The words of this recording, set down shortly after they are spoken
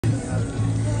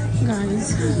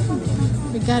Guys,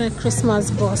 we got a Christmas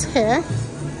bus here.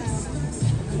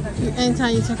 You enter,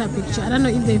 you take a picture. I don't know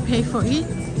if they pay for it,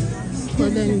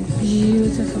 but then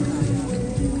beautiful.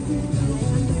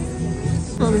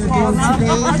 What we're doing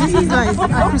today. This is like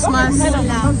a Christmas.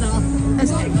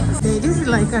 This is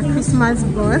like a Christmas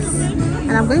bus,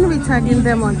 and I'm going to be tagging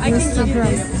them on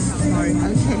Instagram.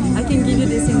 Okay. I can give you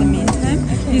this in the meantime.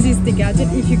 This is the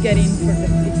gadget if you get in for the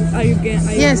pictures. Are you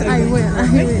Yes, I will.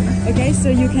 Okay, so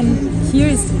you can, here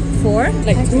is for,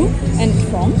 like two, and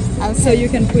from. Okay. So you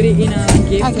can put it in a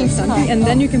gift or something, and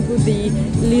then you can put the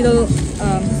little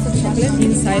chocolate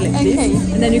inside like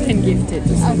this, and then you can gift it.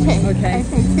 Okay.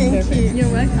 Thank you.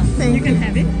 You're welcome. Thank you can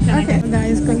have it. Okay,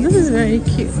 guys, because this is very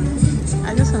cute.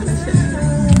 I just want to show you.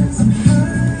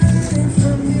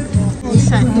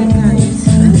 Inside here, guys.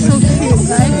 This is so cute,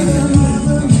 right?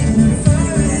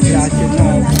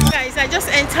 Guys, I just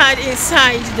entered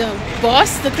inside the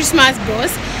bus, the Christmas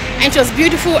bus, and it was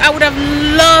beautiful. I would have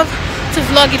loved to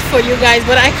vlog it for you guys,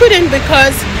 but I couldn't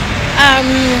because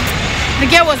the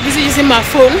girl was busy using my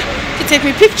phone to take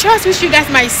me pictures, which you guys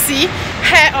might see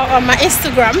here on my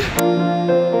Instagram.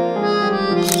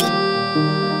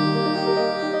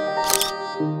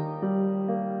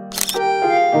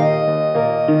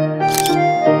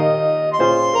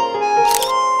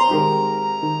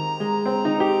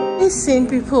 Seeing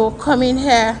people coming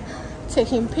here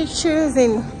taking pictures,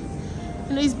 and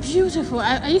you know, it's beautiful.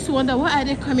 I used to wonder why are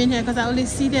they coming here because I always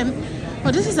see them,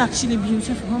 but this is actually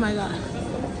beautiful. Oh my god,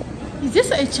 is this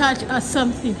a church or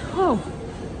something? Oh,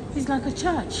 it's like a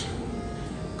church.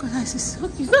 God,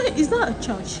 it's not a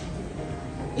church.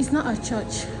 It's not a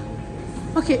church.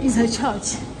 Okay, it's a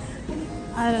church.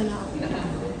 I don't know,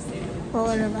 but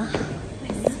whatever.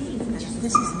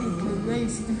 This is a very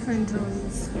different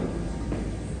drawings.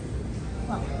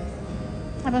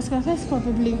 I was confessed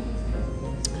probably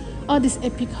all these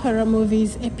epic horror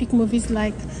movies, epic movies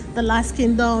like The Last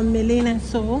Kingdom, Merlin and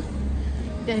so.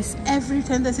 There's every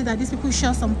tendency that these people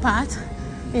show some part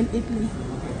in Italy.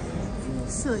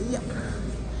 So yeah,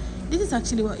 this is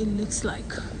actually what it looks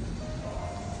like.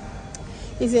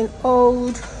 It's an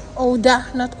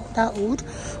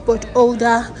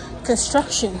older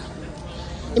construction.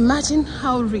 Imagine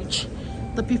how rich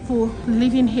the people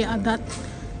living here at that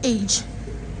age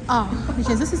are,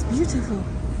 because this is beautiful,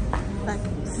 like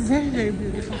very, very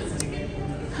beautiful.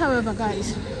 However,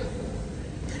 guys,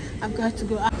 I've got to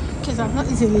go because I'm not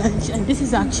eating lunch, and this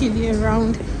is actually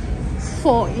around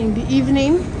 4 in the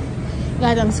evening.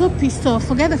 Guys, I'm so pissed off.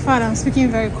 Forget the fact I'm speaking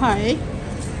very quiet.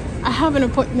 I have an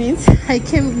appointment. I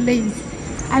came late.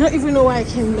 I don't even know why I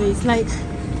came late. Like,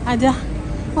 Ada,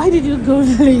 why did you go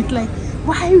late? Like,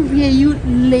 why were you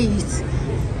late?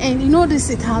 And you know these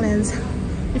Italians,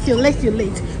 if you're late, you're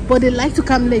late, but they like to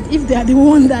come late if they are the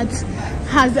one that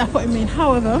has the appointment.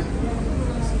 However,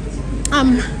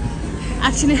 I'm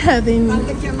actually heading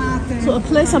to a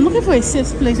place. I'm looking for a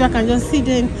safe place where I can just sit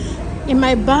in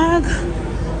my bag.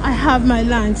 I have my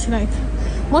lunch. Like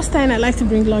most time I like to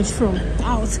bring lunch from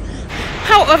out.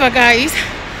 However, guys,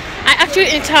 I actually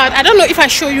entered. I don't know if I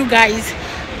show you guys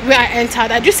where I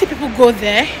entered. I just see people go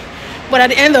there, but at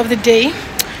the end of the day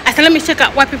I said let me check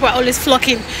out why people are always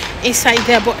flocking inside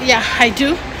there. But yeah, I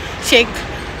do check.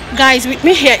 Guys, with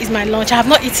me here is my lunch. I have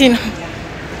not eaten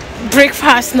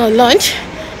breakfast, no lunch,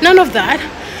 none of that,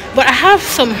 but I have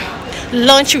some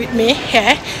lunch with me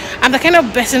here. I'm the kind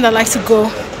of person that likes to go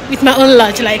with my own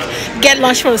lunch, like get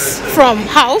lunch from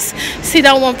house, sit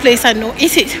down one place and no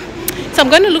eat it. So I'm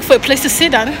going to look for a place to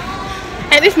sit down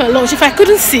and eat my lunch. If I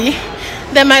couldn't see,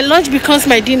 then my lunch becomes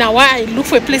my dinner. While I look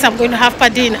for a place I'm going to have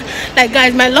PIADINA. Like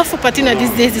guys, my love for PIADINA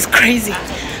these days is crazy.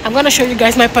 I'm going to show you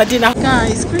guys my PIADINA.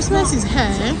 Guys, Christmas is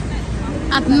here.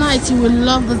 At night you will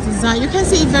love the design. You can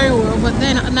see it very well, but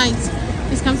then at night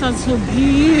it comes out so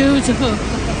beautiful.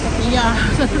 Yeah,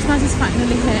 so Christmas is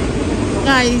finally here.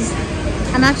 Guys,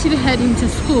 I'm actually heading to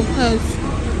school because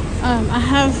I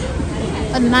have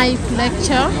a night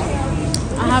lecture.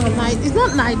 I have a night, it's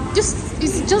not night,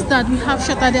 it's just that we have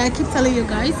Saturday. I keep telling you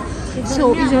guys.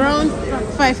 So it's around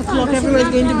 5 o'clock. Everywhere is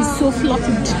going to be so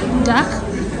flooded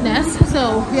darkness.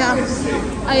 So yeah,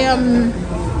 I am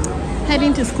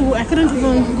heading to school. I couldn't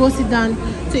even go sit down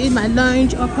to eat my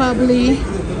lunch or probably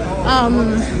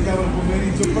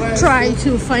try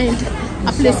to find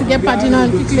a place to get PIADINA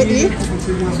and quickly eat.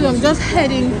 So I'm just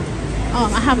heading.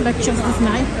 I have lectures this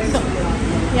night. So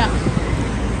yeah.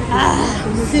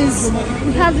 Since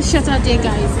we have the Saturday,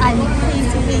 guys, I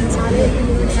hate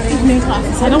evening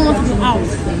classes. I don't want to go out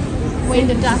when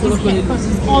the dark is here because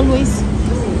it's always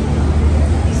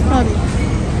studying.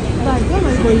 Guys, where am I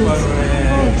going?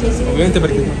 Oh, Jesus.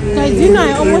 Guys, you know I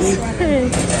almost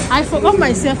I forgot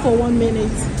myself for 1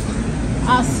 minute.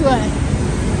 I swear.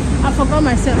 I forgot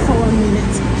myself for 1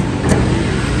 minute.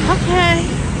 Okay.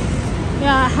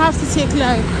 Yeah, I have to take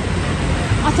like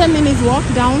a 10 minutes walk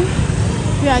down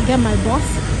where I get my bus.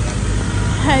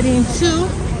 Heading to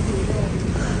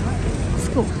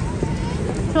school.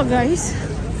 So guys,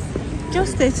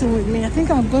 just stay tuned with me. I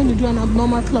think I'm going to do an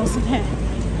abnormal close-up hair.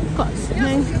 Because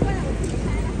then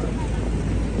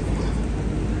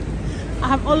I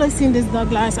have always seen these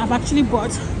Douglas. I've actually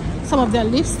bought some of their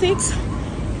lipsticks,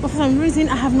 but for some reason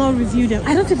I have not reviewed them.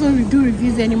 I don't even do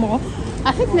reviews anymore.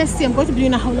 I think next year I'm going to be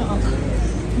doing a whole lot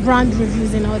of brand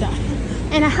reviews and all that.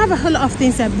 And I have a whole lot of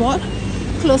things I bought.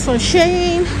 Clothes for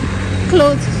Shein,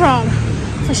 clothes from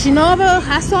Fashion Nova,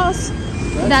 ASOS,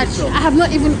 that I have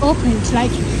not even opened.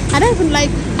 Like, I don't even like,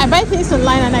 I buy things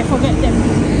online and I forget them.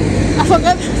 I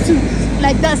forget to,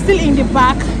 like, that's still in the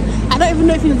back. I don't even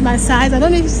know if it's my size. I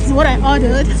don't know if it's what I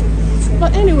ordered.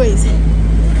 But anyways,